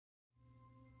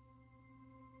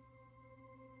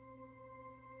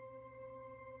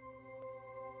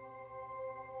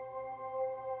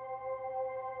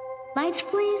Lights,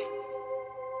 please.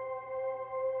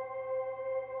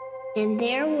 And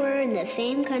there were in the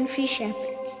same country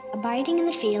shepherds, abiding in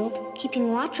the field,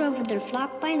 keeping watch over their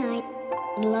flock by night.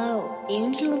 And lo, the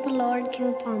angel of the Lord came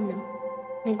upon them,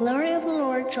 and the glory of the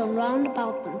Lord shone round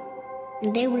about them.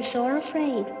 And they were sore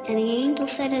afraid. And the angel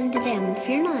said unto them,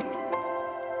 Fear not,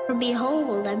 for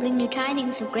behold, I bring you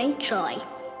tidings of great joy,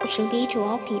 which shall be to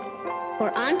all people.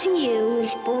 For unto you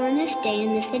is born this day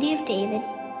in the city of David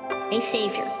a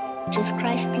Savior, which is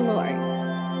Christ the Lord.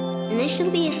 And this shall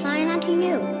be a sign unto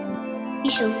you. Ye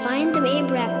shall find the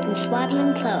babe wrapped in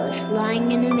swaddling clothes,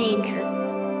 lying in a manger.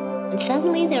 And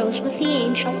suddenly there was with the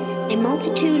angel a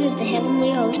multitude of the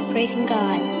heavenly host praising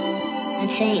God, and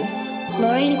saying,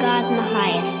 Glory to God in the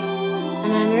highest,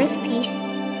 and on earth peace,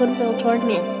 goodwill toward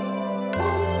men.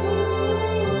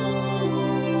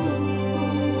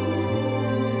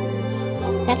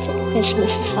 That's what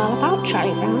Christmas is all about,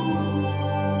 Charlie Brown.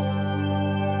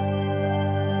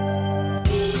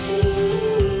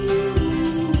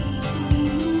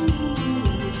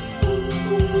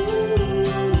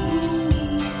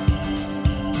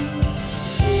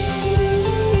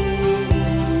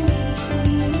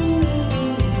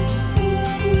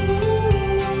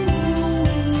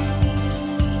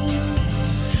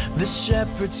 The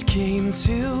shepherds came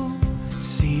to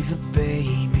see the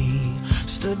baby,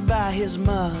 stood by his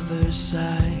mother's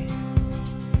side.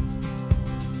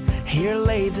 Here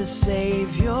lay the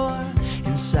Savior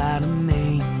inside a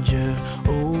manger.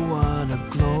 Oh, what a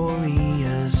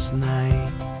glorious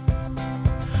night.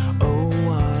 Oh,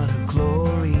 what a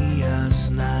glorious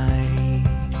night.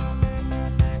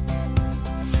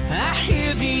 I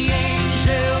hear the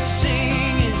angels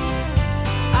singing,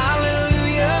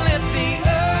 Hallelujah, let the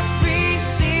earth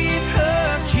receive her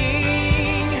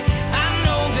King. I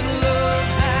know that love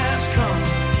has come.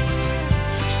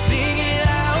 Sing it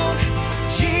out,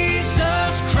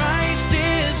 Jesus Christ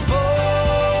is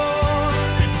born.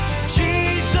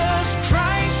 Jesus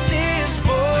Christ is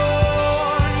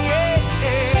born, yeah.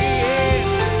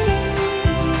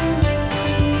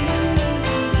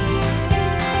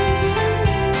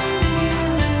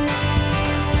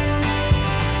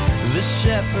 The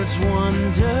shepherds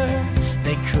wonder,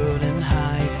 they couldn't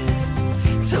hide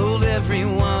it, told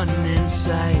everyone in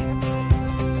sight.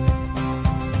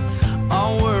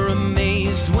 All were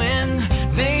amazed when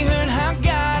they heard how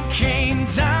God came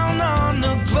down on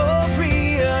a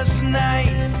glorious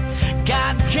night.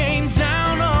 God came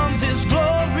down on this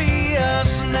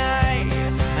glorious night.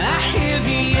 I hear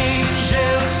the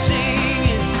angels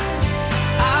singing,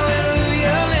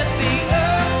 Hallelujah, let the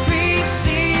earth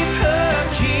receive her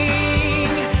King.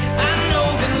 I know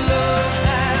that love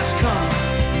has come.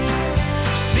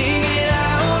 Sing it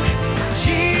out,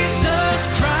 Jesus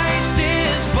Christ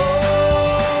is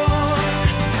born.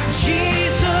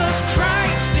 Jesus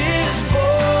Christ is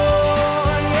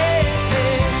born, yeah.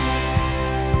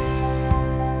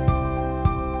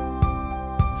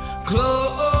 Glory